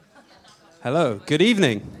Hello, good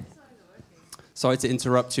evening. Sorry to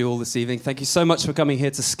interrupt you all this evening. Thank you so much for coming here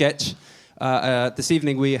to Sketch. This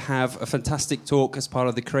evening we have a fantastic talk as part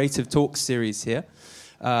of the Creative Talks series here.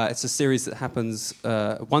 It's a series that happens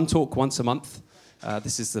one talk once a month.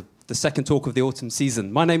 This is the second talk of the autumn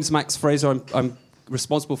season. My name's Max Fraser. I'm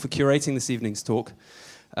responsible for curating this evening's talk.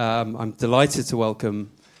 I'm delighted to welcome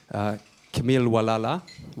Camille Walala,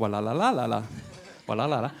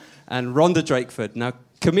 and Rhonda Drakeford. Now,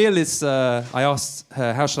 Camille is, I asked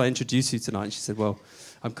her, how shall I introduce you tonight? And she said, well,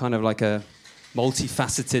 I'm kind of like a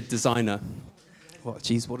multifaceted designer. What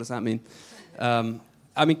does that mean?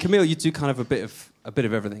 I mean, Camille, you do kind of a bit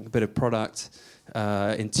of everything, a bit of product,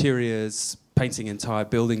 interiors, painting entire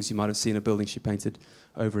buildings. You might have seen a building she painted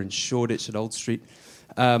over in Shoreditch at Old Street.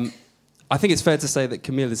 I think it's fair to say that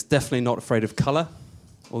Camille is definitely not afraid of colour,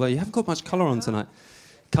 although you haven't got much colour on tonight.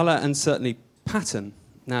 Colour and certainly pattern.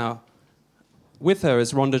 Now, with her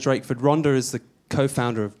is Rhonda Drakeford. Rhonda is the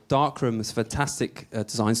co-founder of Darkroom, this fantastic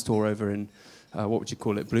design store over in, what would you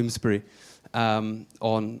call it, Bloomsbury, on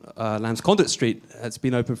Lamb's Conduit Street. It's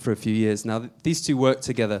been open for a few years. Now, these two worked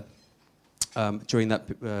together during that,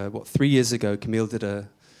 3 years ago, Camille did a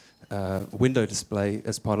window display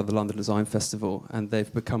as part of the London Design Festival, and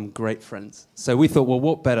they've become great friends. So we thought, well,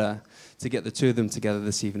 what better to get the two of them together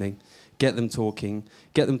this evening, get them talking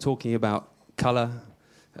about colour,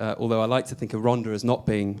 although I like to think of Rhonda as not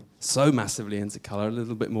being so massively into colour, a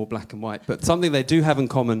little bit more black and white. But something they do have in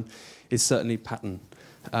common is certainly pattern.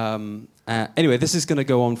 Anyway, this is going to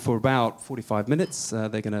go on for about 45 minutes. They're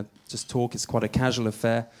going to just talk. It's quite a casual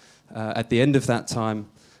affair. At the end of that time,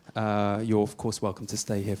 you're, of course, welcome to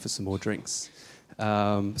stay here for some more drinks. So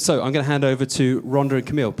I'm going to hand over to Rhonda and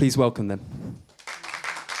Camille. Please welcome them.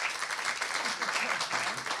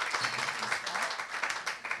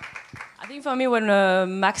 I think for me, when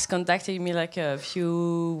Max contacted me like a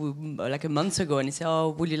month ago, and he said,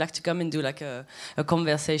 "Oh, would you like to come and do like a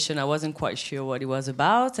conversation?" I wasn't quite sure what it was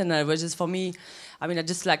about, and it was just for me. I mean, I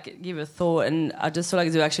just like give a thought, and I just thought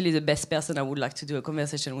like actually the best person I would like to do a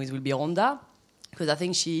conversation with will be Rhonda. Because I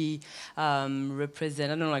think she represents, I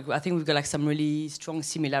don't know, like I think we've got like some really strong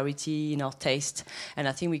similarity in our taste, and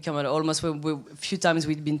I think we come out almost. A few times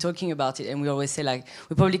we've been talking about it, and we always say like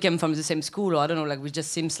we probably came from the same school, or I don't know, like we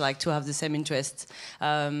just seems like to have the same interests.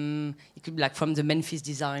 It could be like from the Memphis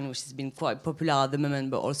design, which has been quite popular at the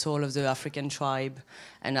moment, but also all of the African tribe,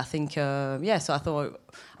 and I think So I thought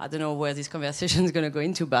I don't know where this conversation is going to go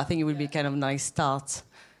into, but I think it would be kind of a nice start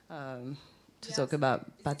to talk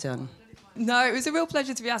about pattern. No, it was a real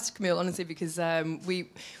pleasure to be asked, Camille, honestly, because we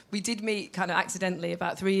did meet kind of accidentally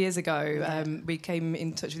about 3 years ago. We came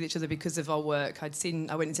in touch with each other because of our work. I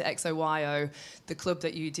went into XOYO, the club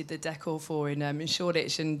that you did the decor for in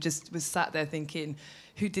Shoreditch, and just was sat there thinking,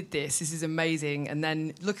 who did this? This is amazing. And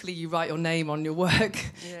then luckily you write your name on your work.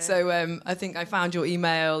 Yeah. So I think I found your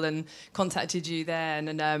email and contacted you then,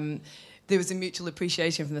 and there was a mutual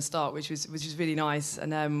appreciation from the start, which was really nice,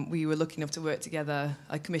 and we were lucky enough to work together.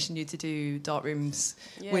 I commissioned you to do Darkroom's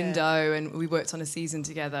window, and we worked on a season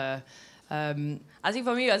together. I think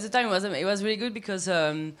for me at the time it was really good because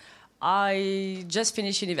I just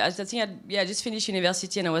finished university. I just finished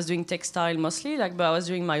university, and I was doing textile mostly. But I was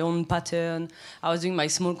doing my own pattern. I was doing my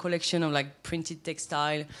small collection of like printed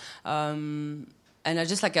textile. And I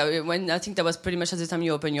just I think that was pretty much at the time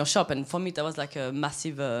you open your shop, and for me that was like a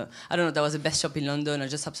massive. I don't know, that was the best shop in London. I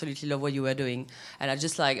just absolutely love what you were doing, and I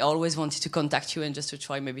just I always wanted to contact you and just to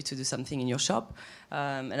try maybe to do something in your shop,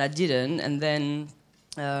 and I didn't, and then.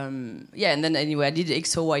 And then anyway, I did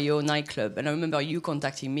XOYO nightclub, and I remember you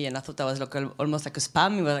contacting me, and I thought that was like almost like a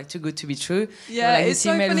spam. It was like too good to be true. Yeah, it's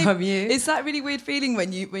so funny. It's that really weird feeling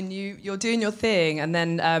when you're doing your thing, and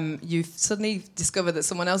then you suddenly discover that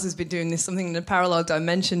someone else has been doing something in a parallel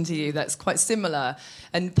dimension to you that's quite similar,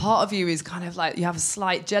 and part of you is kind of like you have a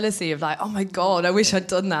slight jealousy of like, oh my god, I wish I'd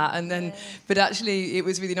done that, and then but actually it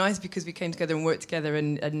was really nice because we came together and worked together,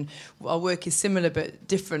 and our work is similar but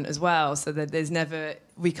different as well, so that there's never.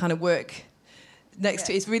 We kind of work next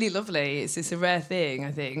to it. It's really lovely. It's a rare thing,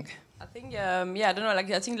 I think. I think, I don't know.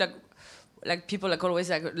 I think people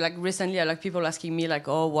always recently, people asking me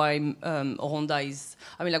oh, why Rhonda is.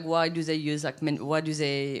 I mean, why do they use why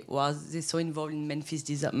are they so involved in Memphis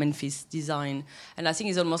design? And I think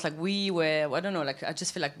it's almost like we were. I don't know. I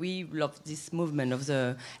just feel like we loved this movement of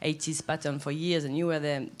the 80s pattern for years, and you were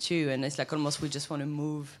there too. And it's almost we just want to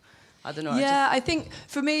move. I don't know. Yeah, I think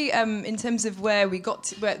for me, in terms of where we got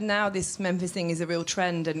to, where now this Memphis thing is a real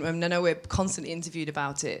trend, and I know we're constantly interviewed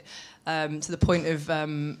about it, to the point of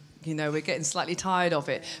you know, we're getting slightly tired of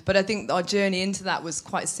it. But I think our journey into that was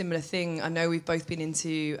quite a similar thing. I know we've both been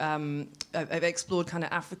into, I've explored kind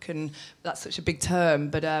of African, that's such a big term,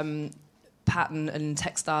 but pattern and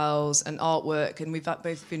textiles and artwork, and we've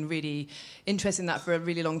both been really interested in that for a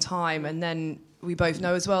really long time. And then we both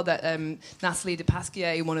know as well that Nathalie de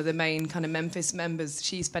Pasquier, one of the main kind of Memphis members,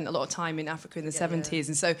 she spent a lot of time in Africa in the 70s.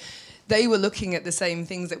 And so they were looking at the same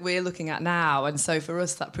things that we're looking at now. And so for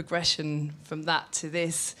us, that progression from that to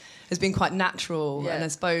this has been quite natural. And I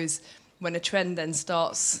suppose when a trend then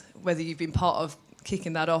starts, whether you've been part of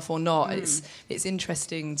kicking that off or not, it's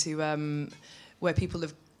interesting to where people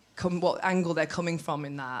have come, what angle they're coming from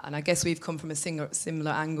in that. And I guess we've come from a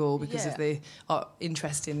similar angle because of the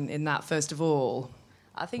interest in that first of all.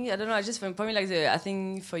 I think, I don't know, I just find probably like I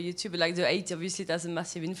think for YouTube, like the 80, obviously it has a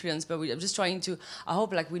massive influence, but I'm just trying to, I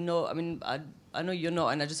hope like we know, I mean, I know you're not,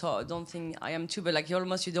 and I don't think I am too, but like you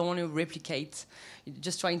don't want to replicate. You're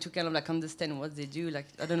just trying to kind of like understand what they do, like,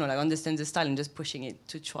 I don't know, like understand the style and just pushing it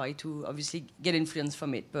to try to obviously get influence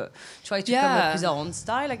from it, but try to come up with our own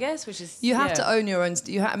style, I guess, which is... You have to own your own,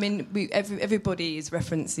 I mean, everybody is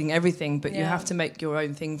referencing everything, but you have to make your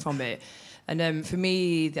own thing from it. And for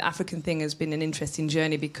me, the African thing has been an interesting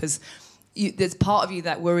journey because there's part of you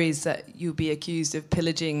that worries that you'll be accused of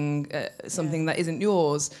pillaging something that isn't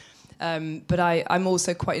yours. But I'm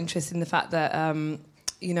also quite interested in the fact that,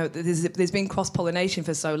 you know, there's been cross-pollination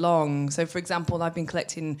for so long. So, for example, I've been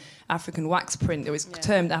collecting African wax print. It was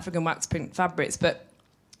termed African wax print fabrics, but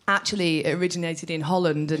actually it originated in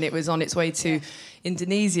Holland and it was on its way to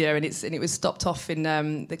Indonesia, and it was stopped off in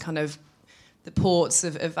the kind of the ports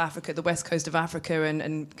of Africa, the west coast of Africa,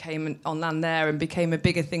 and came on land there and became a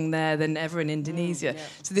bigger thing there than ever in Indonesia.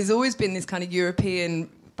 So there's always been this kind of European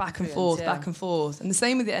back and forth. And the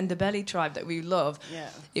same with the Ndebele tribe that we love.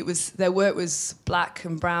 It was, their work was black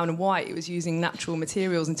and brown and white. It was using natural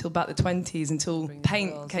materials until about the 20s, until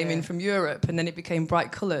paint came in from Europe, and then it became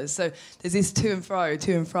bright colours. So there's this to and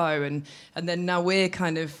fro, and then now we're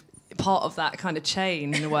kind of part of that kind of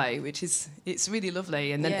chain in a way, which is, it's really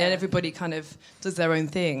lovely, and then everybody kind of does their own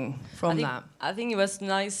thing from that. I think it was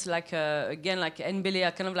nice, like again, like Ndebele,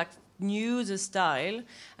 I kind of like knew the style,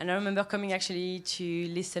 and I remember coming actually to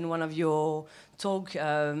listen one of your talk.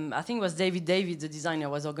 I think it was David, the designer,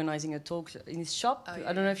 was organizing a talk in his shop.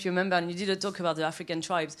 I don't know if you remember, and you did a talk about the African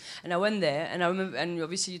tribes, and I went there, and I remember, and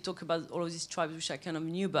obviously you talk about all of these tribes, which I kind of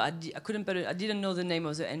knew, but I didn't know the name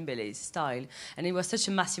of the Ndebele style, and it was such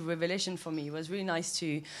a massive revelation for me. It was really nice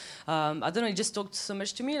to, I don't know, it just talked so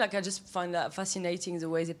much to me. Like I just find that fascinating, the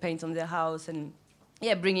way they paint on their house, and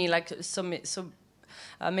bringing like some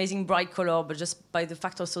amazing bright color, but just by the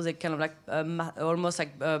fact also they kind of like almost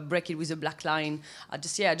like break it with a black line.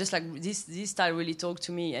 Just like this style really talked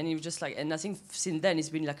to me, and it was just like, and I think since then it's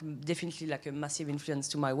been like definitely like a massive influence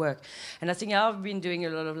to my work. And I think I've been doing a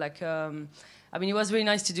lot of like, I mean, it was really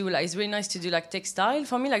nice to do like, it's really nice to do like textile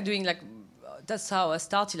for me, like doing like, that's how I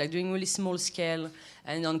started, like doing really small scale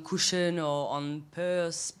and on cushion or on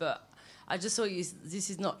purse, but I just saw this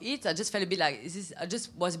is not it. I just felt a bit like I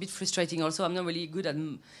just was a bit frustrating. Also, I'm not really good at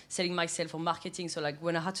selling myself or marketing. So like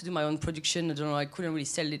when I had to do my own production, I don't know, I couldn't really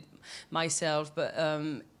sell it myself. But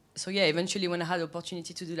eventually when I had the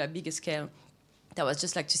opportunity to do like bigger scale, that was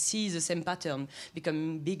just like to see the same pattern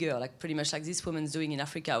become bigger, like pretty much like this woman's doing in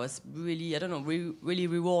Africa was really, I don't know, really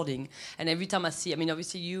rewarding. And every time I see, I mean,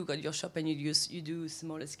 obviously you got your shop and you do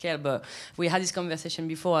smaller scale, but we had this conversation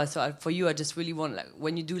before. So for you, I just really want, like,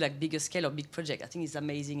 when you do like bigger scale or big project, I think it's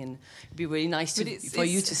amazing, and it'd be really nice for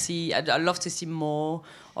you to see. I'd love to see more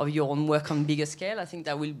of your own work on bigger scale. I think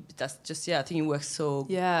that's just I think it works so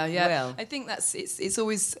well. I think it's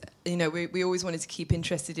always, you know, we always wanted to keep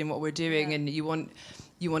interested in what we're doing, and you want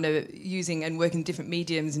to using and working different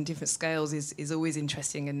mediums and different scales is always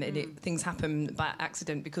interesting, and things happen by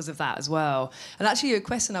accident because of that as well. And actually, a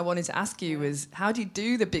question I wanted to ask you was, how do you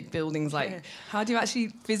do the big buildings? Like, how do you actually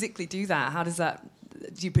physically do that? How does that?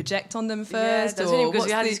 Do you project on them first? Yeah, or because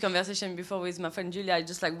we had this conversation before with my friend Julia.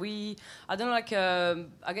 Just like I don't know, like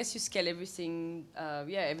I guess you scale everything.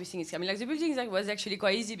 Everything is. I mean, like the building was actually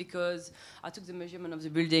quite easy because I took the measurement of the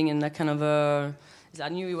building and like kind of. I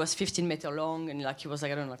knew it was 15 meters long, and like it was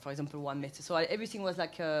like, I don't know, like, for example, 1 meter. So everything was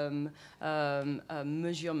like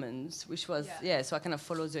measurements, which was So I kind of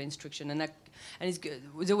followed the instruction, and it's good.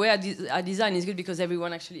 The way I design is good because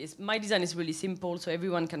everyone actually my design is really simple, so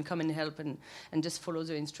everyone can come and help and just follow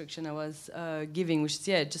the instruction I was giving, which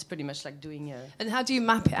is just pretty much like doing. And how do you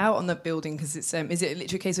map it out on the building? Because it's is it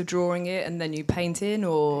literally a case of drawing it and then you paint in,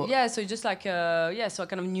 or so just like so I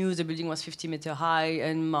kind of knew the building was 50 meters high,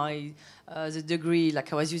 and my the degree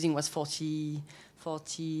like I was using was 40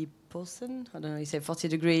 Paulson. I don't know. You say 40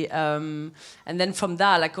 degree. And then from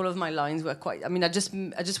that, like all of my lines were quite. I mean, I just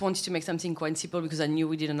wanted to make something quite simple because I knew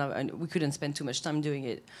we couldn't spend too much time doing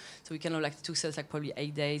it. So we kind of like took us like probably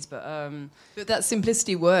 8 days. But that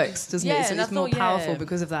simplicity works, doesn't it? So it's more powerful yeah.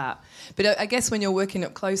 because of that. But I guess when you're working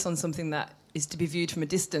up close on something that is to be viewed from a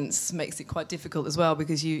distance makes it quite difficult as well,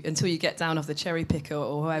 because until you get down off the cherry picker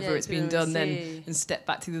or however it's been done then and step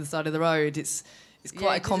back to the other side of the road, it's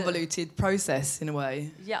quite a convoluted process in a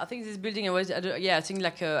way. Yeah, I think this building I think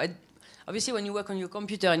like obviously when you work on your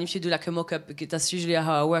computer and if you do like a mock-up, that's usually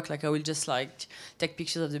how I work. Like I will just like take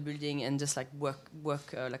pictures of the building and just like work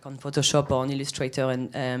like on Photoshop or on Illustrator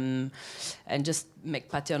and just make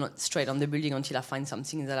pattern straight on the building until I find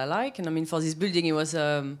something that I like. And I mean, for this building it was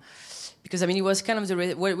because I mean it was kind of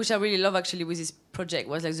which I really love actually with this project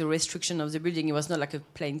was like the restriction of the building. It was not like a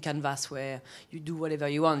plain canvas where you do whatever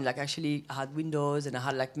you want. Like actually I had windows and I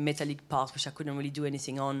had like metallic parts which I couldn't really do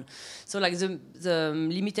anything on. So like the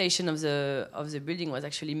limitation of the building was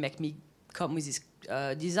actually make me come with this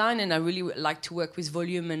design, and I really like to work with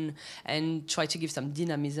volume and try to give some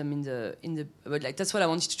dynamism in the but like that's what I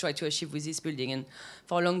wanted to try to achieve with this building. And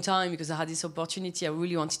for a long time, because I had this opportunity, I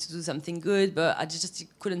really wanted to do something good, but I just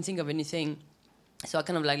couldn't think of anything. So I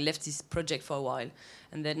kind of like left this project for a while,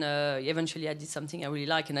 and then eventually I did something I really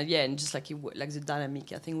like, and and just like like the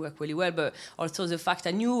dynamic I think worked really well. But also the fact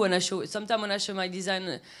I knew when I show my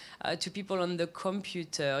design to people on the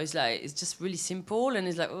computer, it's just really simple, and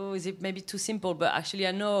it's like, oh, is it maybe too simple? But actually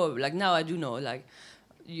I know, like now I do know, like.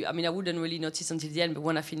 I mean, I wouldn't really notice until the end, but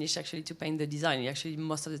when I finished actually to paint the design, it actually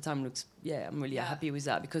most of the time looks, I'm really happy with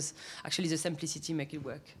that, because actually the simplicity make it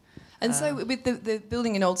work. And so with the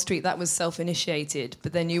building in Old Street, that was self-initiated,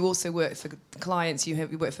 but then you also work for clients, you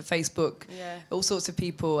work for Facebook, all sorts of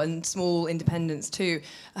people, and small independents too.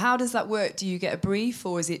 How does that work? Do you get a brief,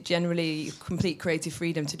 or is it generally complete creative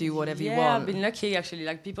freedom to do whatever you want? Yeah, I've been lucky actually.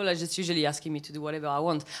 Like people are just usually asking me to do whatever I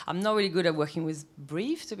want. I'm not really good at working with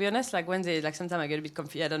brief, to be honest. Like when sometimes I get a bit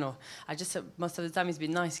confused. I don't know. I just most of the time it's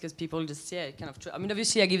been nice because people just kind of. I mean,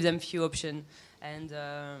 obviously I give them few options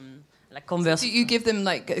and. Like converse. So do you give them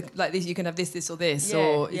like this? You can have this, or this,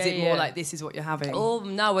 or is it more like this is what you're having? Oh,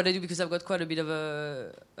 now what I do, because I've got quite a bit of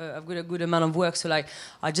I've got a good amount of work. So like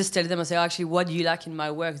I just tell them, I say, actually, what do you like in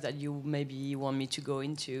my work that you maybe want me to go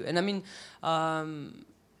into? And I mean,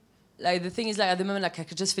 like the thing is, like at the moment, like I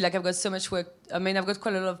just feel like I've got so much work. I mean, I've got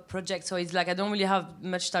quite a lot of projects, so it's like I don't really have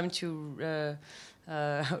much time to.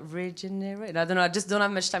 Regenerate. I don't know. I just don't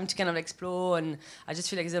have much time to kind of explore, and I just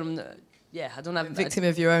feel like I don't have victim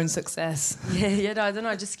of your own success. No, I don't know.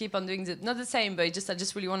 I just keep on doing not the same, but I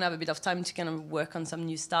just really want to have a bit of time to kind of work on some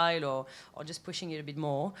new style or just pushing it a bit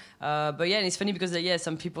more. But and it's funny because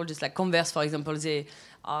some people just like Converse, for example, they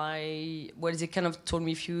kind of told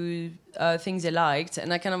me a few things they liked,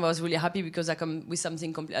 and I kind of was really happy because I come with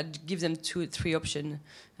something complete. I give them 2-3 options,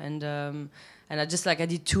 and I just I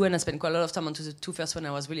did 2, and I spent quite a lot of time onto the 2 first one.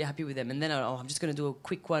 I was really happy with them, and then I'm just going to do a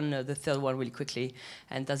quick one, the third one really quickly,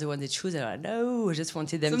 and that's the one they choose. And I know I just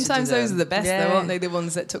wanted them. Sometimes to do those are the best, though, aren't they? The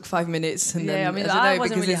ones that took 5 minutes, and then I mean, I don't know, wasn't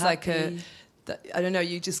because really it's happy. like I don't know.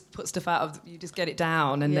 You just put stuff out of, you just get it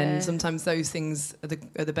down, and then sometimes those things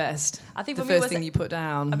are the best. I think the for first me thing you put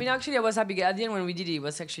down. I mean, actually, I was happy at the end when we did it. It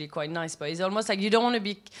was actually quite nice, but it's almost like you don't want to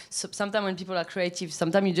be. Sometimes when people are creative,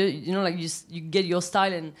 sometimes you get your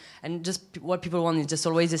style, and just what people want is just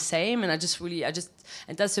always the same. And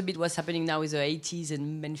and that's a bit what's happening now with the 80s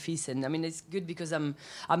and Memphis. And I mean, it's good because I'm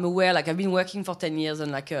aware. Like I've been working for 10 years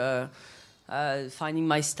and finding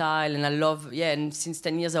my style, and I love, and since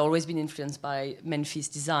 10 years I've always been influenced by Memphis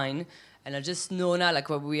design, and I just know now, like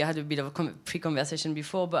we had a bit of a pre-conversation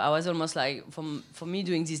before, but I was almost like, for me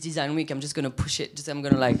doing this design week, I'm just going to push it, I'm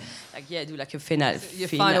going to do like a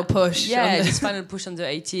final push. Just final push on the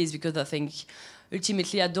 80s, because I think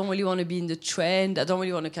ultimately I don't really want to be in the trend, I don't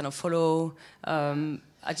really want to kind of follow,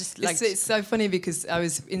 I just like. It's so funny because I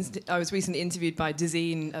was recently interviewed by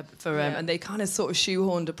Dezeen and they kind of sort of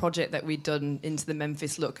shoehorned a project that we'd done into the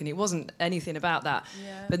Memphis look, and it wasn't anything about that.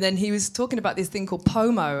 Yeah. But then he was talking about this thing called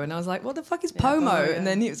Pomo, and I was like, "What the fuck is Pomo?" And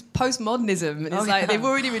then it was postmodernism, and it's like they've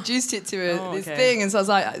already reduced it to this thing, and so I was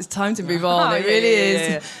like, "It's time to move on." It really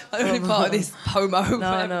is. I'm only part of this Pomo.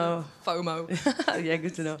 No. FOMO. Yeah,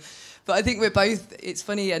 good to know. But I think we're both, it's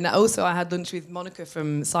funny, and also I had lunch with Monica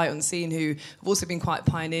from Sight Unseen, who have also been quite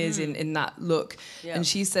pioneers in that look. Yeah. And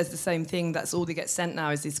she says the same thing, that's all they get sent now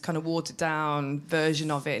is this kind of watered down version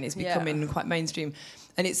of it, and it's becoming quite mainstream.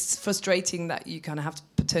 and it's frustrating that you kind of have to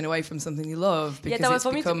turn away from something you love because that it's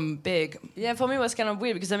become big. Yeah, for me it was kind of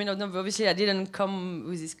weird because I mean, obviously I didn't come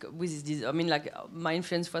with this. I mean, like my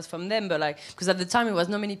influence was from them, but like because at the time it was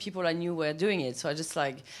not many people I knew were doing it, so I just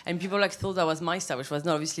like and people like thought that was my style, which was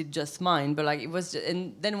not obviously just mine, but like it was.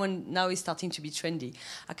 And then when now it's starting to be trendy,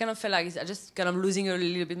 I kind of felt like I just kind of losing a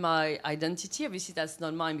little bit my identity. Obviously that's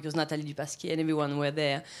not mine because Nathalie Dupasquier and everyone were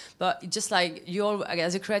there, but it's just like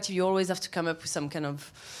as a creative, you always have to come up with some kind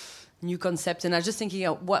of new concept, and I was just thinking,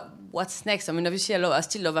 what's next? I mean, obviously, I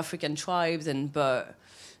still love African tribes, but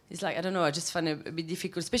it's like I don't know. I just find it a bit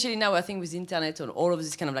difficult, especially now. I think with the internet and all of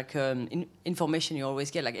this kind of like information you always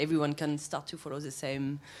get, like everyone can start to follow the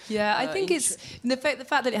same. Yeah, I think it's the fact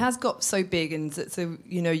that it has got so big, and so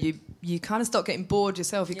you know, you kind of start getting bored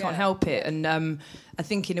yourself. You can't help it, and I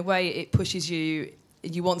think in a way it pushes you.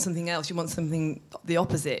 You want something else. You want something the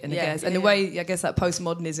opposite, and in a way, I guess that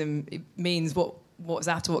postmodernism it means what's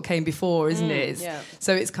after what came before, isn't it?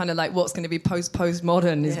 So it's kind of like what's going to be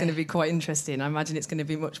postmodern is going to be quite interesting. I imagine it's going to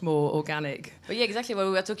be much more organic. But yeah, exactly what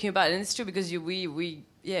we were talking about, and it's true because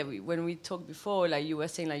when we talked before, like you were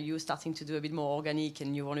saying, like you were starting to do a bit more organic,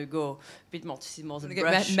 and you want to go a bit more to see more the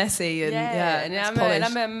brush, get messy, and I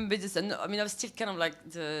was still kind of like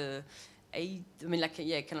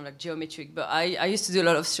kind of like geometric. But I used to do a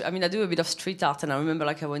lot of. I do a bit of street art, and I remember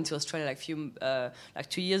like I went to Australia like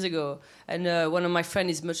 2 years ago, and one of my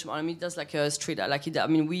friends is much more. I mean, he does like a street art. Like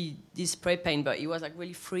we did spray paint, but he was like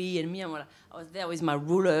really free, and me, I was there with my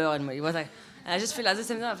ruler, and he was like. And I just feel at the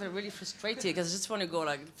same time I feel really frustrated because I just want to go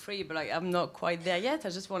like free, but like I'm not quite there yet. I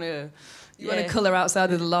just want to. You want to colour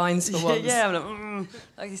outside of the lines for once. Yeah, I'm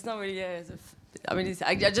like it's not really. Yeah,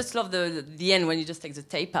 I just love the end when you just take the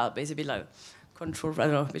tape out. But it's a bit like control. I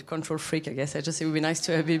don't know, a bit control freak. I guess. It would be nice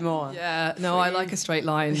to have a bit more. Yeah, no, I like a straight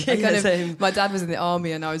line. Same. My dad was in the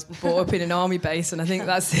army, and I was brought up in an army base, and I think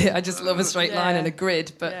that's it. I just love a straight line and a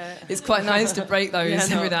grid, but it's quite nice to break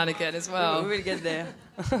those every now and again as well. We'll get there.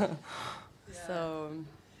 So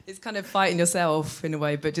it's kind of fighting yourself in a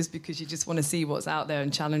way, but just because you just want to see what's out there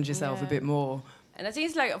and challenge yourself a bit more. And I think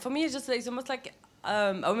it's like, for me, it's just like, it's almost like,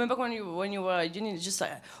 I remember when you were at uni, it's just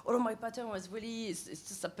like, all of my pattern was really, it's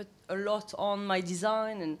just I put a lot on my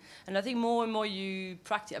design, and I think more and more you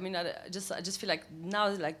practice. I mean, I just feel like now,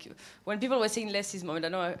 like, when people were saying less is more, I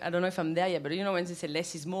don't know if I'm there yet, but you know, when they say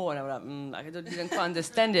less is more, and I'm like, I didn't quite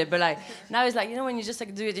understand it, but like, now it's like, you know, when you just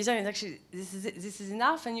like do your design, it's actually, this is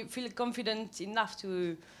enough, and you feel confident enough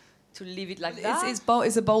to leave it like that.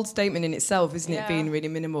 It's a bold statement in itself, isn't it, being really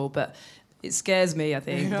minimal, but it scares me, I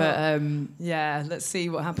think. But let's see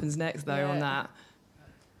what happens next, though, on that.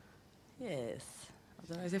 Yes. I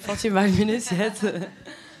don't know, is it 45 minutes yet?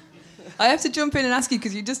 I have to jump in and ask you,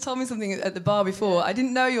 because you just told me something at the bar before. I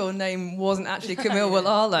didn't know your name wasn't actually Camille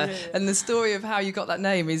Walala, and the story of how you got that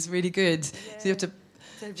name is really good. So you have to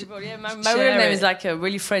my real name is like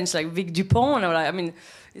really French, like Vic Dupont, and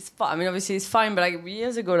obviously it's fine, but like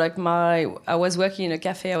years ago, like I was working in a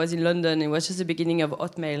cafe. I was in London. It was just the beginning of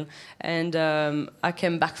Hotmail, and I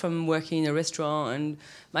came back from working in a restaurant, and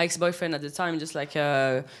my ex-boyfriend at the time just like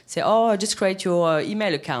say, "Oh, just create your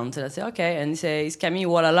email account." And I say, "Okay," and he say, "It's Camille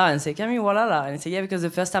Walala," and I say, "Camille Walala," and I say, "Yeah, because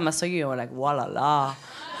the first time I saw you, I was like, Walala."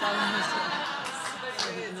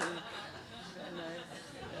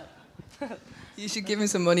 You should give him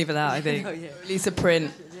some money for that, I think. Release a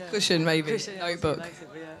print. Cushion, maybe. Notebook.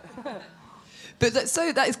 But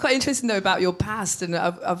that is quite interesting, though, about your past. And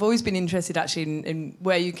I've always been interested, actually, in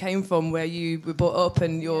where you came from, where you were brought up,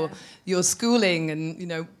 and your schooling, and, you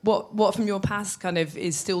know, what from your past kind of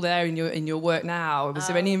is still there in your work now? Was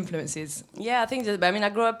there any influences? Yeah, I think that, I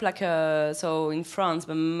grew up so in France,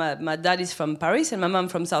 but my dad is from Paris and my mom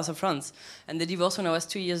from south of France. And they divorced when I was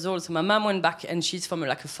 2 years old. So my mom went back, and she's from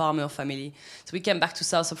a farmer family. So we came back to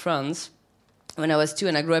south of France when I was 2,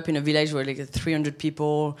 and I grew up in a village where like 300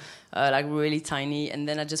 people, like really tiny. And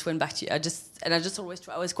then I just went back to,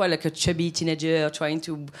 I was quite like a chubby teenager trying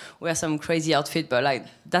to wear some crazy outfit, but like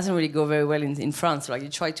doesn't really go very well in France. Like you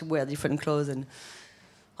try to wear different clothes, and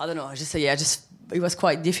I don't know. It was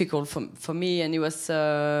quite difficult for me, and it was,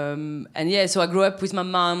 so I grew up with my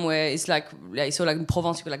mom, where it's like in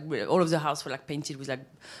Provence, like all of the house were like painted with like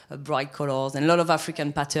bright colors and a lot of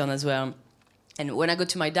African pattern as well. And when I go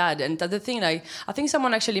to my dad, and that's the thing, like I think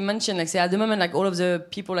someone actually mentioned, like say at the moment, like all of the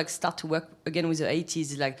people like start to work again with the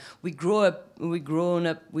 80s. Like we grown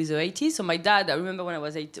up with the 80s. So my dad, I remember when I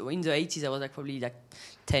was in the 80s, I was like probably like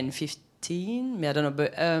 10, 15, I don't know,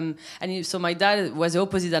 but so my dad was the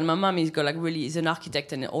opposite, and my mom is got like really, he's an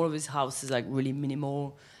architect, and all of his house is like really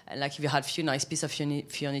minimal. and like if you had few nice piece of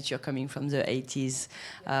furniture coming from the 80s,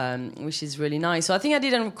 which is really nice. So I think I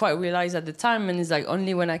didn't quite realize at the time, and it's like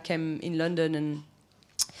only when I came in London, and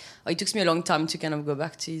it took me a long time to kind of go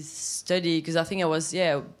back to study, because I think I was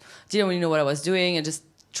didn't really know what I was doing. I just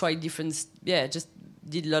tried just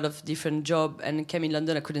did a lot of different job, and came in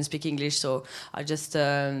London. I couldn't speak English, so I just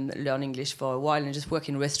learned English for a while and just work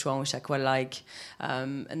in restaurant, which I quite like.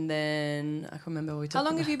 And then I can't remember what we talked How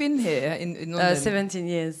long about. have you been here in London? 17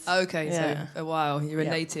 years. Okay, Yeah. so a while. You're a Yeah.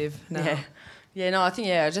 native now. Yeah, no, I think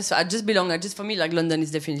I just belong. For me, like London is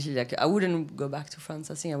definitely like I wouldn't go back to France.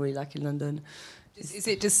 I think I really like in London. Is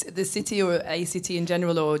it just the city or a city in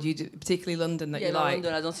general, or do you particularly London that you like?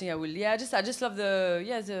 London. I don't think I will. Yeah, I just love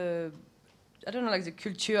the I don't know, like the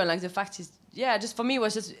culture, and like the fact is, just for me it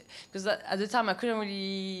was just because at the time I couldn't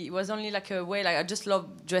really. It was only like a way, like I just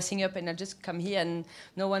love dressing up, and I just come here and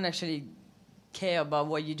no one actually care about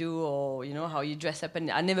what you do or how you dress up,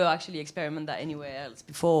 and I never actually experiment that anywhere else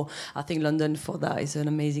before. I think London for that is an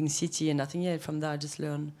amazing city, and I think from there I just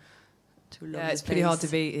learn to love. Yeah, it's the pretty hard to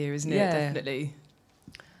place. beat here, isn't it? Yeah. Definitely.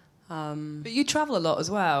 But you travel a lot as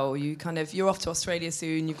well. You're off to Australia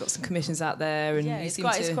soon. You've got some commissions out there, and Yeah, you it's seem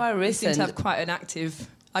quite to recent. have quite an active.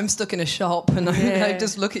 I'm stuck in a shop, and I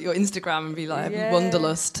just look at your Instagram and be like, Yeah.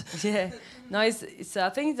 wanderlust. Yeah, no, it's.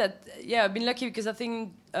 I think that I've been lucky because I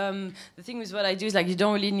think the thing with what I do is like you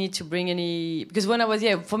don't really need to bring any, because when I was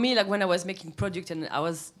for me, like when I was making product and I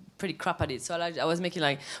was pretty crap at it, so I was making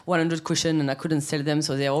like 100 cushions and I couldn't sell them,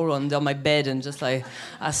 so they're all under my bed, and just like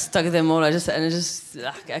I stuck them all. I doesn't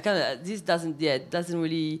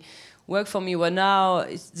really work for me. Well, now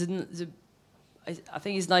I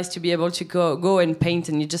think it's nice to be able to go and paint,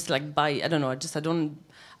 and you just like buy. I don't know. I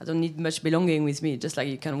don't need much belonging with me. Just like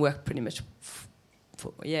you can work pretty much,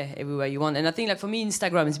 everywhere you want. And I think like for me,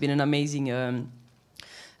 Instagram has been an amazing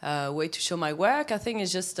way to show my work. I think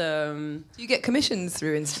it's just You get commissions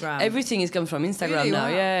through Instagram. everything is come from Instagram Really? now.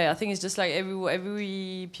 Wow. Yeah, I think it's just like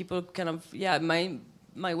every people kind of my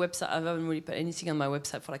website. I haven't really put anything on my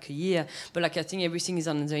website for like a year, but like I think everything is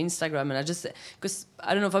on the Instagram, and I just because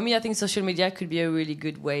I don't know. For me, I think social media could be a really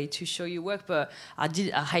good way to show your work, but I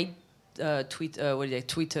hate. Twitter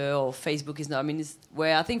or Facebook is not. I mean, it's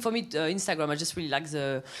where I think for me, Instagram. I just really like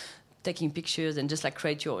the taking pictures and just like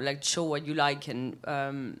create your show what you like, and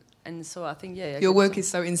so I think Your work is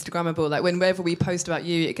so Instagrammable. Like whenever we post about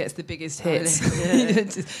you, it gets the biggest hits.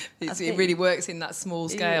 It really works in that small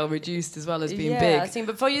scale, reduced as well as being big. I think.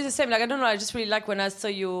 But for you, the same. Like I don't know. I just really like when I saw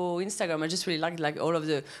your Instagram. I just really like all of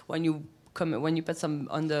the when you put some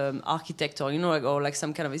on the architect or or like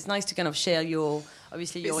some kind of. It's nice to kind of share your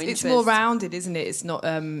interest. It's more rounded, isn't it? It's not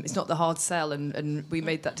the hard sell, and we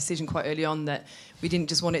made that decision quite early on that we didn't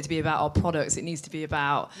just want it to be about our products. It needs to be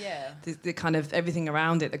about the kind of everything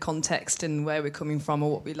around it, the context and where we're coming from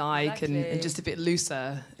or what we like, and just a bit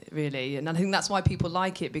looser, really. And I think that's why people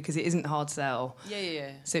like it, because it isn't hard sell.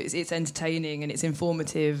 Yeah. So it's entertaining and it's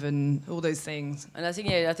informative and all those things. And I think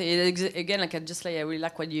again, like I just like I really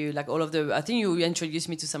like what you like all of the. I think you introduced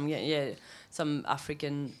me to some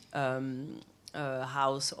African.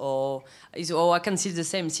 House or I can see the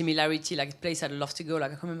same similarity, like a place I'd love to go.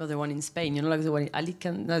 Like I can remember the one in Spain, like the one in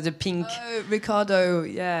Alicante, the pink. Oh, Ricardo,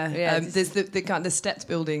 yeah. There's the stepped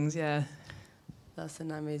buildings, yeah. That's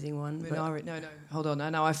an amazing one. No, hold on.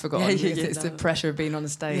 Now I've forgotten. It's the pressure of being on the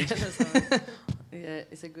stage.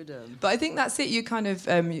 It's a good. But I think that's it. You kind of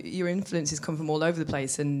your influences come from all over the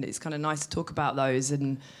place, and it's kind of nice to talk about those.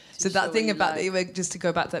 And so that thing about just to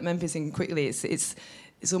go back to that Memphis thing quickly, it's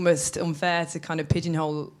almost unfair to kind of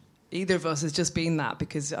pigeonhole either of us as just being that,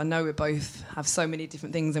 because I know we both have so many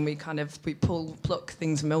different things, and we pluck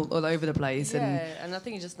things from all over the place. And I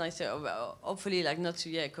think it's just nice to hopefully like not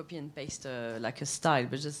to copy and paste like a style,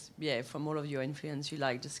 but just from all of your influence you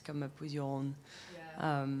like just come up with your own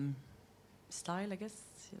style, I guess.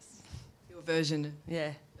 Yes. Your version.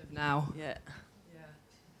 Of now. Yeah.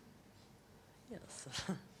 Yes.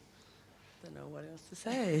 Don't know what else to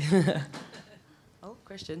say. Oh,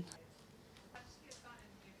 question.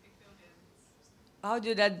 How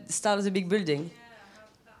did that start as a big building? Yeah, how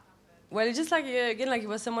did that happen? Well, it's just like again, like it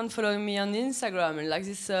was someone following me on Instagram, and like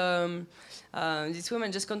this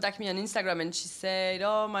woman just contacted me on Instagram, and she said,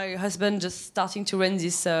 "Oh, my husband just starting to rent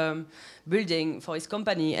this building for his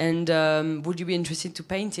company, and would you be interested to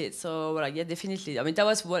paint it?" So, like, yeah, definitely. I mean,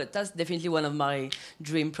 that's definitely one of my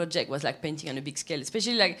dream project, was like painting on a big scale.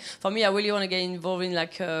 Especially like for me, I really want to get involved in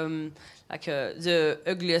the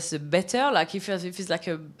ugliest the better. Like if it's like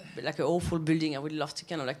an awful building, I would love to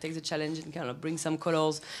kind of like take the challenge and kind of bring some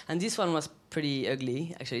colors. And this one was pretty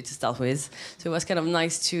ugly actually to start with, so it was kind of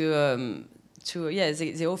nice to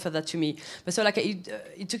they offered that to me. But so like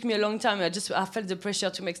it took me a long time. I felt the pressure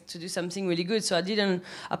to do something really good. So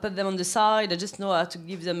I put them on the side. I just know how to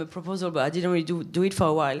give them a proposal, but I didn't really do it for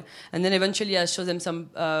a while. And then eventually I showed them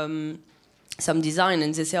some design,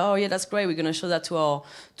 and they say, oh yeah, that's great, we're going to show that to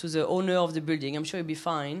the owner of the building, I'm sure it'll be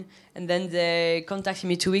fine. And then they contacted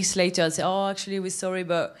me 2 weeks later and say, oh, actually we're sorry,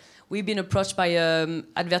 but we've been approached by an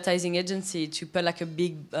advertising agency to put like a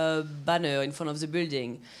big banner in front of the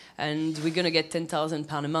building, and we're going to get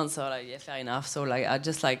 £10,000 a month. So like, yeah, fair enough. So like I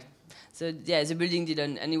just like, so yeah, the building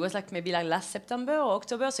didn't, and it was like maybe like last September or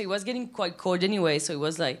October, so it was getting quite cold anyway. So it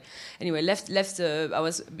was like, anyway, left. I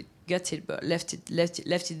was a bit gutted, but left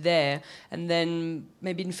it there. And then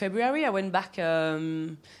maybe in February, I went back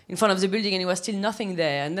in front of the building, and it was still nothing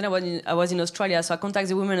there. And then I was in Australia, so I contacted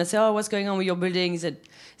the woman and said, oh, what's going on with your building? Is it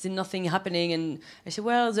nothing happening? And I said,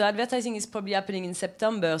 well, the advertising is probably happening in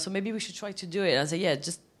September, so maybe we should try to do it. And I said, yeah,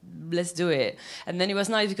 just let's do it. And then it was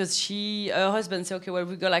nice because her husband said, okay, well,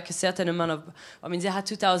 we got like a certain amount of, I mean, they had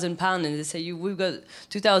 £2,000, and they say, we've got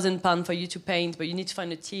 £2,000 for you to paint, but you need to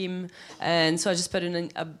find a team. And so I just put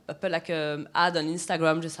like an ad on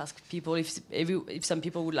Instagram, just ask people if some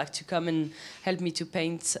people would like to come and help me to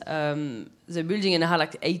paint the building. And I had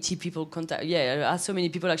like 80 people contact. Yeah, I had so many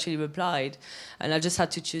people actually replied, and I just had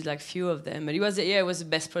to choose like few of them. And it was the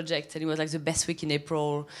best project, and it was like the best week in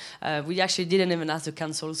April. We actually didn't even ask the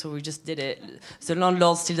council, so we just did it. The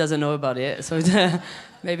landlord still doesn't know about it, so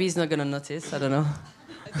maybe he's not going to notice. I don't know.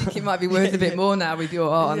 I think it might be worth a bit more now with your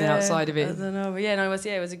art on the outside of it. I don't know, but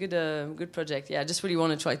it was a good project. Yeah, I just really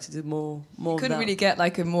want to try to do more. You couldn't really get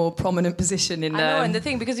like a more prominent position in. I know, and the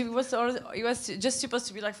thing, because it was just supposed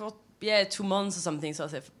to be like for 2 months or something. So I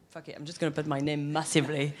said, fuck it, I'm just going to put my name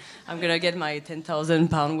massively. I'm going to get my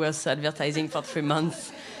 £10,000 worth advertising for 3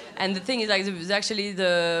 months. And the thing is, like,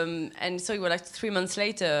 and so it was like 3 months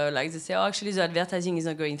later, like they say, oh, actually the advertising is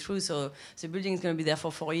not going through, so the building is going to be there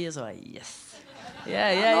for 4 years. I'm like, yes.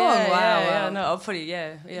 Wow. No, hopefully,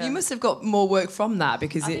 yeah. You must have got more work from that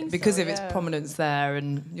because of its prominence there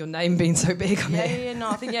and your name being so big on it.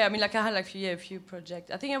 I mean, like I had like a few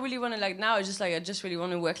projects. I think I really want to like now. I just really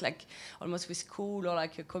want to work like almost with school or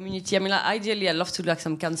like a community. I mean, like, ideally, I'd love to do like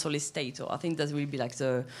some council estate, or I think that will be like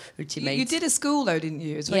the ultimate. You did a school though, didn't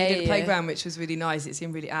you? As well, you did a playground, which was really nice. It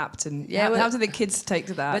seemed really apt. And how did the kids take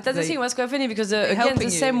to that? But that's the thing. It was quite funny because again,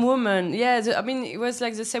 the same woman. Yeah, I mean, it was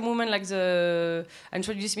like the same woman, like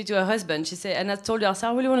introduced me to her husband. She said, and I told her, I said,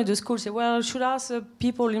 I really want to do school. She said, well, should I ask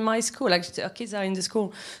people in my school? Like, her kids are in the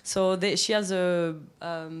school. So she has a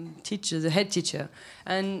teacher, the head teacher.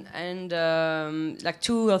 And like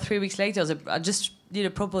 2 or 3 weeks later, I just did a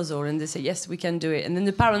proposal, and they said, yes, we can do it. And then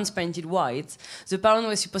the parents painted white. The parents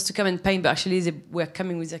were supposed to come and paint, but actually they were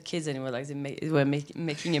coming with their kids, and it was like they were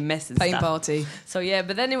making a mess and paint stuff. Party. So yeah,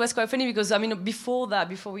 but then it was quite funny because I mean so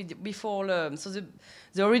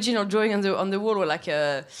the original drawing on the wall were like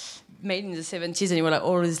made in the 70s, and it was like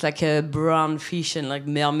all this like a brown fish and like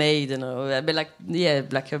mermaid and but like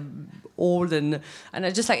like a old and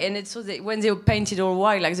I just like, and it's so when they painted all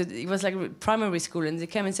white, like it was like primary school, and they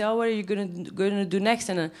came and said, oh, what are you gonna do next?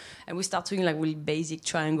 And we start doing like really basic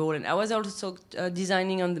triangle, and I was also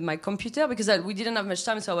designing on my computer because we didn't have much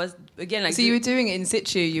time, so I was again like. So you were doing it in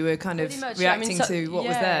situ. You were kind of reacting to what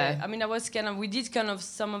was there. I mean, we did kind of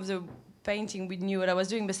some of the painting, we knew what I was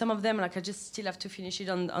doing, but some of them, like, I just still have to finish it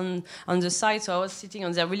on the side. So I was sitting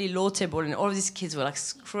on their really low table, and all of these kids were like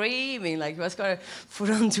screaming, like it was quite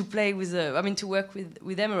full on to play with, to work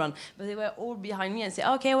with them around. But they were all behind me and say,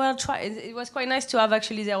 okay, well, try. It was quite nice to have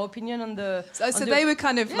actually their opinion on the. So they were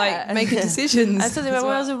kind of like making decisions. And so they were,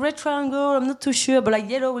 well, the red triangle, I'm not too sure, but like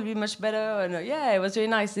yellow will be much better. And it was really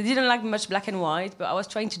nice. They didn't like much black and white, but I was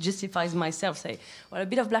trying to justify myself, say, well, a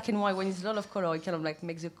bit of black and white when it's a lot of color, it kind of like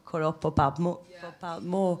makes the color pop out more.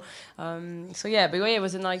 So yeah, but it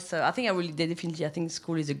was a nice. I think I really did definitely. I think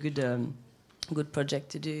school is a good project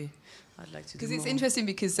to do. I'd like to. Because it's interesting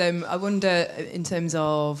because I wonder in terms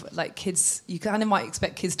of like kids, you kind of might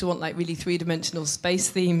expect kids to want like really 3-dimensional space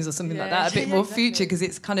themes or something like that, a bit more exactly. Future, because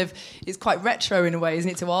it's quite retro in a way,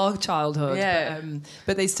 isn't it, to our childhood? Yeah.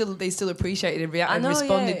 But they still appreciated and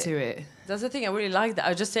responded to it. That's the thing, I really like that.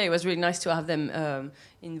 I just say it was really nice to have them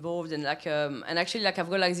involved, and like and actually like I've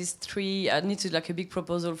got like these 3. I need to like a big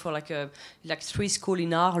proposal for like 3 school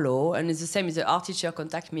in Arlo, and it's the same as the art teacher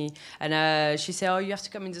contact me, and she said, oh, you have to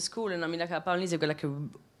come in the school, and I mean like apparently they've got like a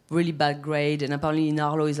really bad grade, and apparently in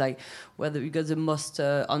Arlo is like where you got the most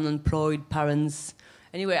unemployed parents.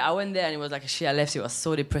 Anyway, I went there and it was like I left. It was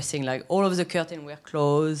so depressing. Like all of the curtains were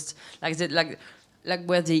closed. like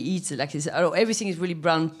where they eat, like everything is really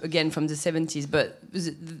brown again from the 70s. But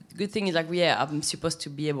the good thing is like I'm supposed to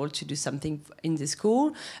be able to do something in the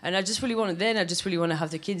school, and I just really want to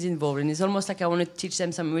have the kids involved, and it's almost like I want to teach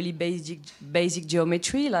them some really basic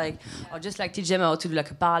geometry, like or just like teach them how to do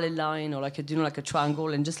like a parallel line or like a triangle,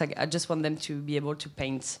 and just like I just want them to be able to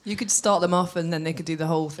paint. You could start them off, and then they could do the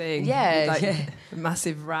whole thing. A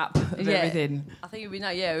massive wrap of everything. I think it'd be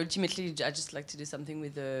nice. Yeah, ultimately, I just like to do something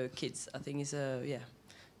with the kids. I think it's a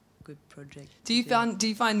good project. Do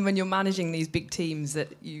you find when you're managing these big teams that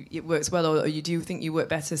it works well, or do you think you work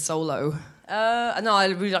better solo? No, I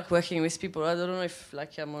really like working with people. I don't know if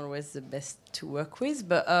like I'm always the best to work with,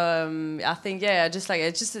 but I think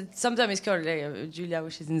sometimes it's quite like Julia,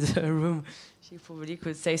 which is in the room, she probably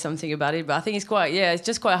could say something about it. But I think it's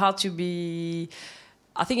just quite hard to be.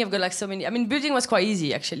 I think I've got like so many. I mean, building was quite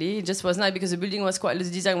easy actually. It just was nice because the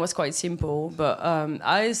design was quite simple. But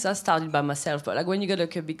I started by myself. But like when you got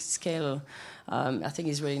like a big scale, I think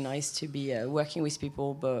it's really nice to be working with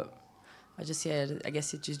people. But I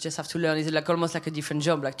guess you just have to learn. It's like almost like a different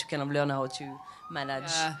job, like to kind of learn how to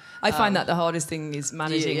manage. I find that the hardest thing is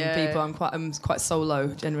managing people. I'm quite solo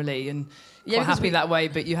generally, and quite happy that way.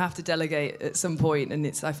 But you have to delegate at some point, and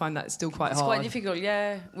I find that still quite hard. It's quite difficult.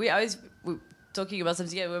 Yeah, we talking about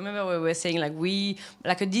something. I remember we were saying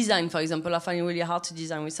like a design, for example. I find it really hard to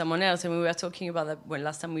design with someone else, and we were talking about that when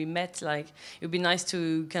last time we met. Like it would be nice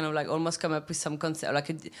to kind of like almost come up with some concept,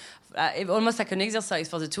 like almost like an exercise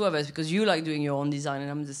for the two of us, because you like doing your own design and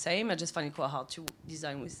I'm the same. I just find it quite hard to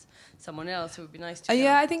design with someone else. It would be nice to.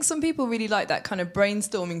 I think some people really like that kind of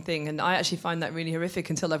brainstorming thing, and I actually find that really horrific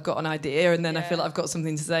until I've got an idea, and then I feel like I've got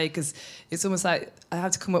something to say, because it's almost like I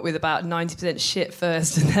have to come up with about 90% shit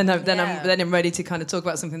first, and then I'm ready to kind of talk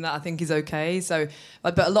about something that I think is okay. So,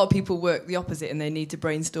 but a lot of people work the opposite, and they need to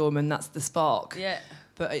brainstorm, and that's the spark. Yeah.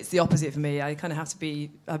 But it's the opposite for me. I kind of have to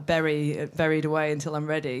be buried away until I'm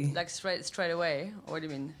ready. Like straight away? Or what do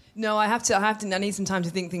you mean? No, I need some time to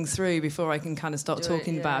think things through before I can kind of start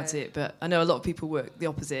talking about it. But I know a lot of people work the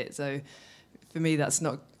opposite. So for me,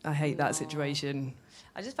 I hate that situation.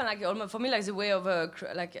 I just find like for me like the way of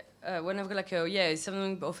when I've got like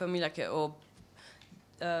someone offer me like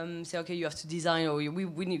say okay, you have to design, or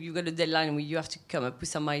you got a deadline and you have to come up with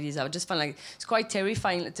some ideas. I just find like it's quite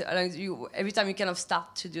terrifying. Every time you kind of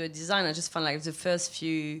start to do a design, I just find like the first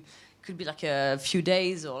few could be like a few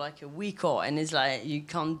days or like a week, and it's like you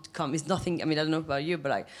can't come. It's nothing. I mean, I don't know about you, but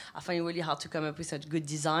like I find it really hard to come up with such good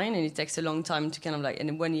design, and it takes a long time to kind of like.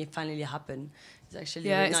 And when it finally happens. It's actually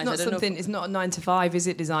really it's nice. not something. It's not a 9 to 5, is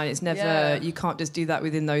it? Design. It's never. Yeah. You can't just do that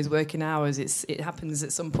within those working hours. It happens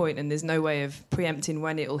at some point, and there's no way of preempting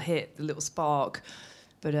when it'll hit the little spark.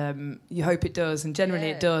 But you hope it does, and generally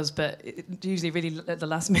it does. But it's usually really at the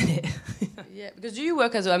last minute. Yeah, because do you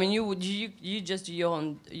work as well? I mean, you just do your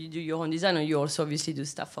own design, or you also obviously do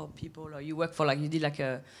stuff for people, or you work for like you did like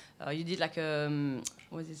a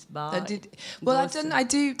what's this bar? I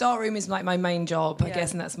do. Darkroom is like my main job, I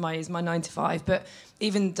guess, and that's my 9 to 5. But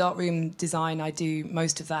even darkroom design, I do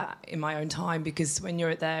most of that in my own time, because when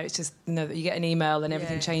you're there, it's just you get an email and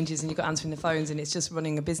everything changes, and you've got answering the phones, and it's just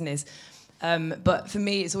running a business. But for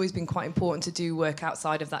me, it's always been quite important to do work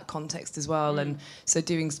outside of that context as well, and so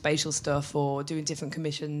doing spatial stuff or doing different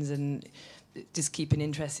commissions and just keeping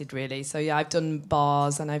interested, really. So I've done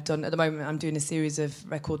bars, and at the moment I'm doing a series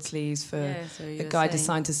of record sleeves for a guide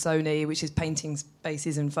assigned to Sony, which is painting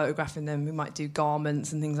spaces and photographing them. We might do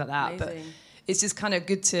garments and things like that. Amazing. But it's just kind of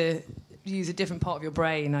good to use a different part of your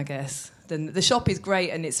brain, I guess. Then the shop is great,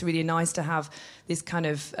 and it's really nice to have this kind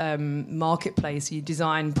of marketplace. You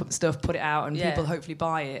design, put it out, and people hopefully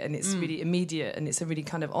buy it, and it's really immediate, and it's a really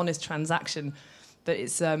kind of honest transaction. But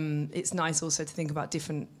it's nice also to think about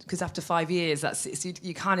different, because after 5 years,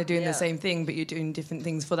 you're kind of doing the same thing, but you're doing different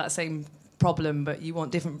things for that same problem, but you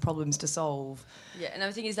want different problems to solve. Yeah, and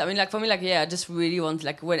the thing is, I mean, like for me, like I just really want,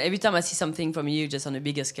 like every time I see something from you just on a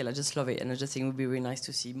bigger scale, I just love it, and I just think it would be really nice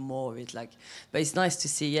to see more of it. Like, but it's nice to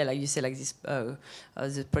see, like you say, like this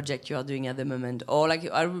the project you are doing at the moment, or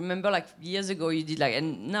like I remember like years ago you did like,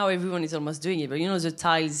 and now everyone is almost doing it, but the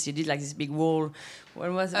tiles you did like this big wall.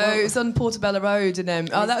 When was it? Oh, it was on Portobello Road, and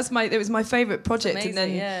it was my favourite project. Amazing,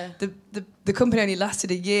 and then the company only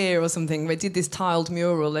lasted a year or something. They did this tiled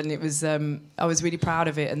mural, and it was I was really proud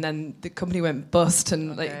of it. And then the company went bust,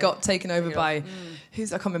 and like got taken over by I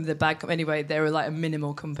can't remember the bad company. Anyway, they were like a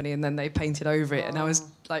minimal company, and then they painted over it, and I was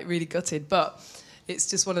like really gutted, but. It's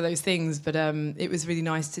just one of those things, but it was really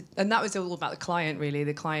nice to, and that was all about the client. Really,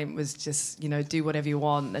 the client was just do whatever you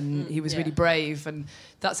want, and he was really brave, and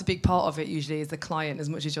that's a big part of it. Usually, is the client as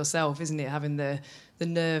much as yourself, isn't it? Having the the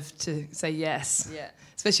nerve to say yes. Yeah.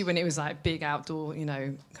 Especially when it was like big outdoor,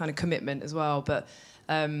 kind of commitment as well. But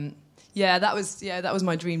that was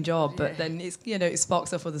my dream job. But then it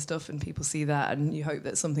sparks off other stuff, and people see that, and you hope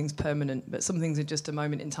that something's permanent. But some things are just a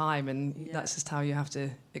moment in time, and that's just how you have to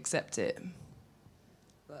accept it.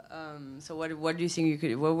 But, so what do you think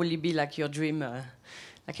what will it be like your dream,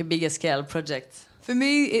 like a bigger scale project? For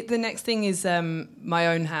me, the next thing is my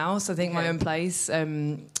own house. I think my own place.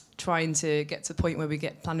 Trying to get to the point where we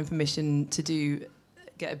get planning permission to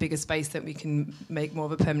get a bigger space that we can make more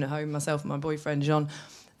of a permanent home, myself and my boyfriend Jean,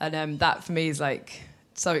 and that for me is like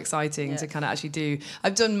so exciting to kind of actually do.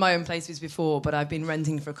 I've done my own places before, but I've been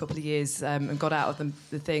renting for a couple of years and got out of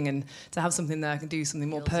the thing, and to have something there I can do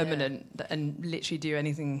something more permanent and literally do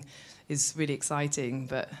anything is really exciting.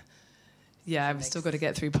 But I've still got to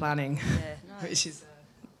get through planning, which is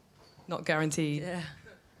not guaranteed. Yeah.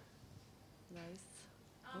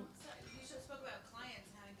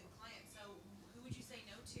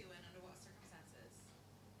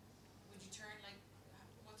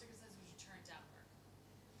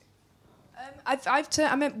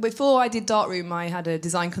 Before I did Darkroom, I had a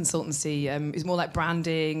design consultancy. It was more like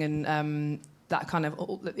branding and that kind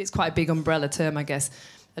of. It's quite a big umbrella term, I guess,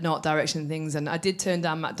 and art direction and things. And I did turn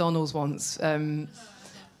down McDonald's once,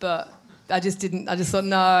 but I just didn't. I just thought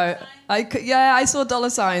no. I saw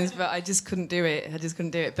dollar signs, but I just couldn't do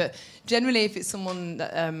it. But generally, if it's someone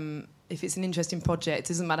that. If it's an interesting project, it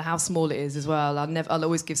doesn't matter how small it is as well. I'll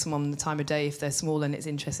always give someone the time of day if they're small and it's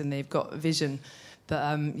interesting, they've got a vision.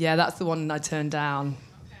 But that's the one I turned down,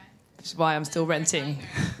 which is why I'm still renting.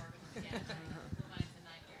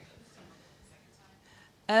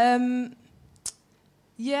 I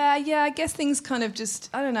guess things kind of just,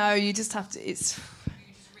 I don't know, you just have to, you're just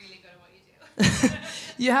really good at what you do.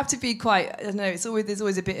 You have to be quite, I don't know, there's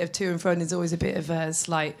always a bit of to and fro, and there's always a bit of a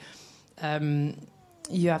slight,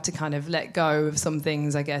 you have to kind of let go of some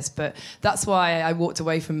things, I guess. But that's why I walked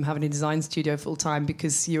away from having a design studio full time,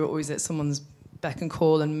 because you're always at someone's beck and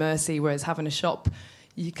call and mercy, whereas having a shop,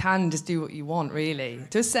 you can just do what you want, really.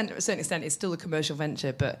 To a certain extent, it's still a commercial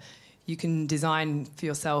venture, but you can design for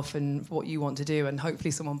yourself and what you want to do, and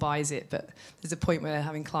hopefully someone buys it. But there's a point where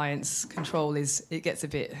having clients control it gets a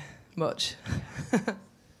bit much. I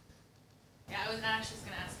was actually just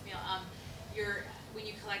going to ask Camille, when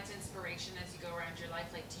you collect inspiration as you go around your life,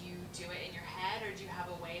 like, do you do it in your head, or do you have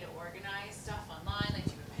a way to organize stuff online? Like,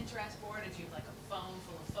 do you have a Pinterest board, or do you have like a phone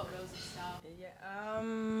full of photos and stuff?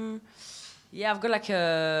 I've got like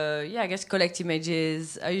I guess collect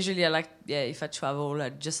images. I like, if I travel, I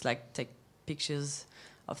just like take pictures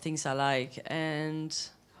of things I like, and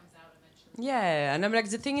comes out eventually. Yeah, and I'm like,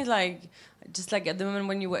 the thing is like, just like at the moment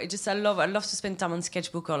when you work, I love to spend time on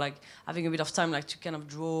sketchbook, or like having a bit of time like to kind of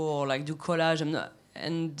draw or like do collage.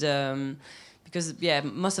 Because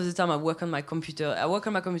most of the time I work on my computer.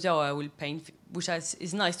 Or I will paint, which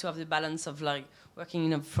is nice to have the balance of like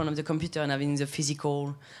working in front of the computer and having the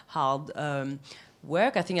physical hard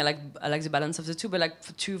work. I think I like the balance of the two. But like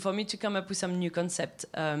for me to come up with some new concept,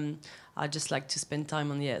 I just like to spend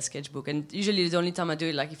time on the sketchbook. And usually the only time I do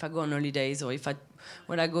it, like if I go on holidays or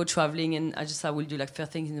when I go traveling, and I will do like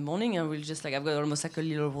first thing in the morning. I will just like, I've got almost like a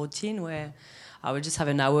little routine where I will just have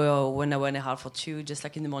an hour or 1 hour and a half or two, just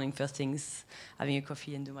like in the morning, first things, having a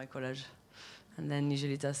coffee and do my collage. And then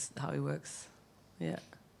usually that's how it works. Yeah.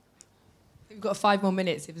 We've got 5 more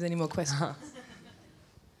minutes if there's any more questions.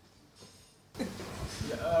 I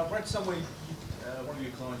read somewhere one of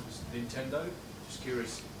your clients was Nintendo. Just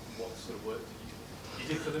curious what sort of work you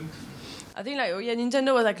did for them. I think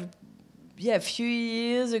Nintendo was like, a few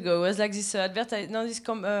years ago. It was like this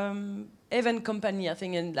event company, I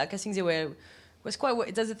think, and like I think they were. Was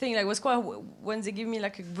quite. That's the thing. Like, was quite when they give me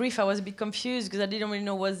like a brief, I was a bit confused because I didn't really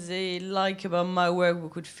know what they like about my work. We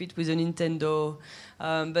could fit with a Nintendo,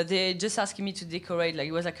 but they just asking me to decorate. Like,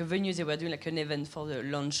 it was like a venue. They were doing like an event for the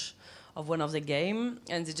launch of one of the game,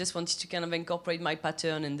 and they just wanted to kind of incorporate my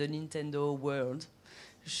pattern in the Nintendo world.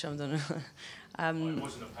 I don't know. It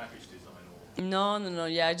wasn't a package design. No.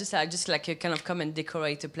 Yeah, I just like kind of come and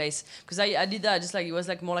decorate a place, because I did that. Just like it was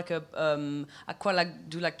like more like I quite like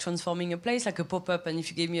do like transforming a place, like a pop up. And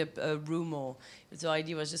if you gave me a room, or the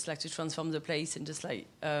idea was just like to transform the place and just like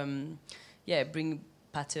bring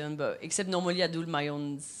pattern. But except normally I do my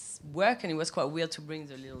own work, and it was quite weird to bring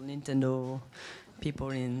the little Nintendo people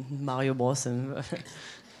in Mario Bros.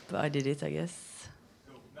 But I did it, I guess.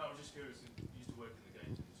 Cool. No, I'm just curious. You used to work in the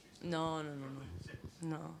games industry.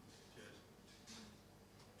 No.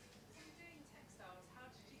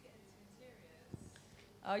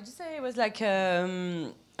 I just say it was like,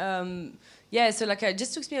 so like it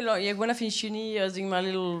just took me a lot. Yeah, when I finished uni, I was doing my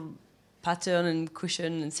little pattern and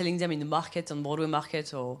cushion and selling them in the market, on Broadway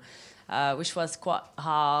market, or which was quite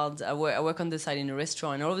hard. I work on the side in a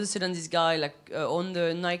restaurant, and all of a sudden this guy owned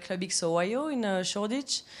the nightclub XOYO in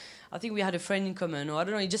Shoreditch. I think we had a friend in common, or I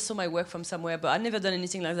don't know, he just saw my work from somewhere, but I'd never done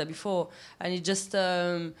anything like that before. And he just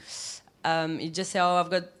said, oh, I've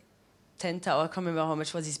got 10,000, I can't remember how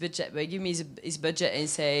much was his budget, but he gave me his budget and he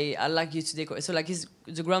say, I'd like you to decorate. So like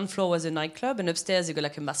the ground floor was a nightclub, and upstairs they got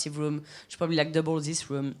like a massive room, which probably like double this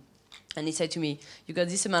room. And he said to me, you got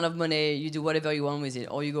this amount of money, you do whatever you want with it,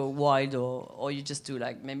 or you go wild, or you just do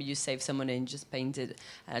like, maybe you save some money and just paint it.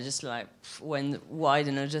 And I just like went wild,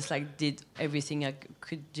 and I just like did everything I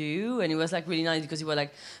could do. And it was like really nice because he was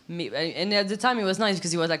like, and at the time it was nice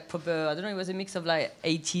because he was like proper, I don't know, it was a mix of like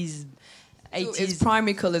 80s. So it was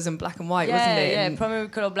primary colours and black and white, wasn't it? Yeah, primary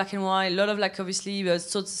colour, black and white. A lot of like obviously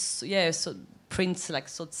prints like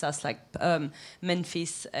Sotsas, like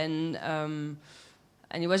Memphis, and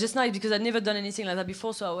it was just nice because I'd never done anything like that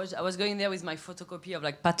before. So I was going there with my photocopy of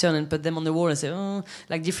like pattern and put them on the wall and say, oh,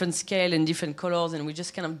 like different scale and different colors, and we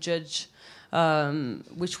just kind of judge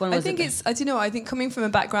which one was. I think coming from a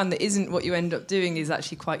background that isn't what you end up doing is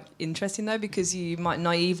actually quite interesting though, because you might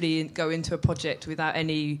naively go into a project without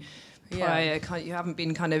any prior, you haven't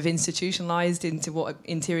been kind of institutionalized into what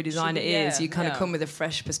interior design is. You kind of come with a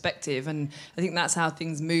fresh perspective, and I think that's how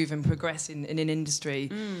things move and progress in an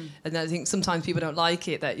industry. And I think sometimes people don't like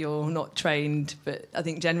it that you're not trained, but I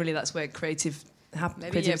think generally that's where creativity happens.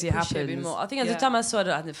 A bit more. I think at the time I saw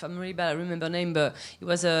it, if I'm really bad, I remember the name, but it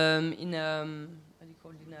was in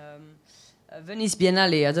Venice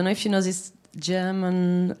Biennale. I don't know if you know this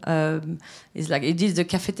German. It's like he did the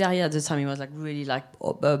cafeteria at the time. He was like really like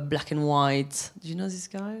black and white. Do you know this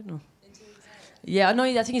guy? No. Yeah, no,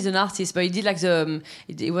 I think he's an artist, but he did like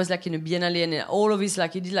it was like in a Biennale, and all of his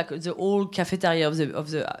like he did like the whole cafeteria of the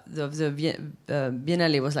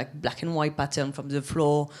Biennale was like black and white pattern from the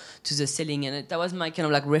floor to the ceiling, and that was my kind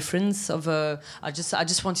of like reference of I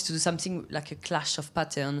just wanted to do something like a clash of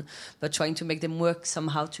pattern, but trying to make them work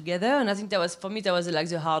somehow together. And I think that was, for me, that was like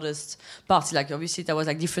the hardest part. Like obviously that was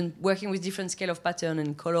like working with different scale of pattern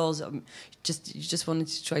and colors. You just wanted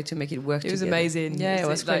to try to make it work. It was amazing. Yeah, it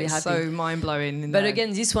was really happy. So mind blowing. But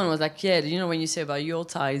again, this one was like, you know, when you say about your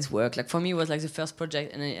tiles work, like for me it was like the first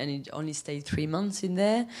project, and it only stayed 3 months in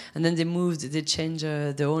there, and then they changed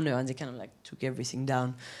the owner, and they kind of like took everything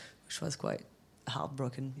down, which was quite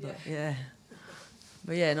heartbroken.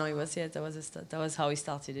 But no, it was that was how it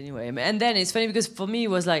started anyway. And then it's funny because for me it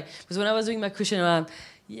was like, because when I was doing my cushion, I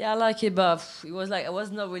like it, but it was like it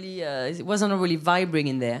wasn't really vibrant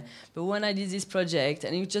in there. But when I did this project,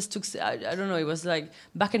 and it just took, I don't know, it was like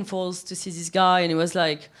back and forth to see this guy, and it was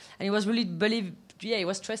like, and he was really he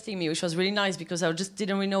was trusting me, which was really nice because I just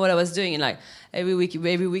didn't really know what I was doing. And like every week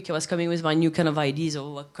I was coming with my new kind of ideas,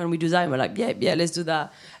 or what can we do that? And we're like, yeah, let's do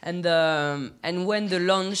that. And when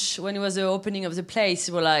it was the opening of the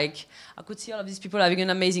place, we're like, I could see all of these people having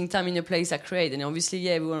an amazing time in the place I created. And obviously,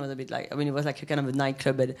 everyone was a bit like, it was like a kind of a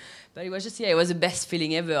nightclub, but it was just, it was the best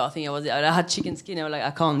feeling ever. I think I had chicken skin. I was like,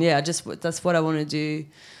 I can't, that's what I want to do.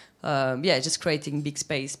 Just creating big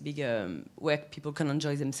space, big where people can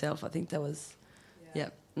enjoy themselves. I think that was,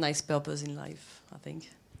 nice purpose in life, I think.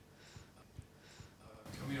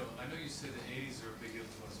 Camille, I know you said the 80s are a big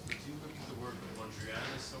influence, but do you look at the work of Mondrian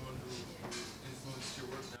as someone who influenced your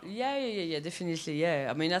work now? Yeah, definitely, yeah.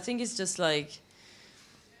 I mean, I think it's just like,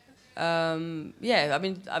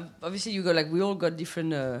 obviously you go, like, we all got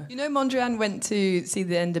different... You know, Mondrian went to see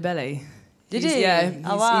the Ndebele. Did he? Yeah,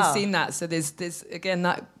 wow. He's seen that. So there's again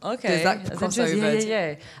that okay. There's that crossover.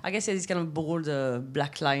 Yeah. I guess it's kind of bold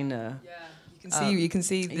black line. You can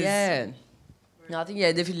see this. Yeah. No, I think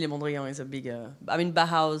definitely Mondrian is a big.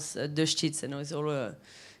 Bauhaus, De Stitz, and it's all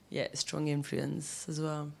strong influence as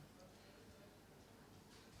well.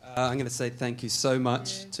 I'm going to say thank you so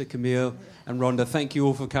much to Camille and Rhonda. Thank you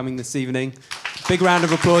all for coming this evening. Big round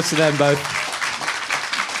of applause to them both.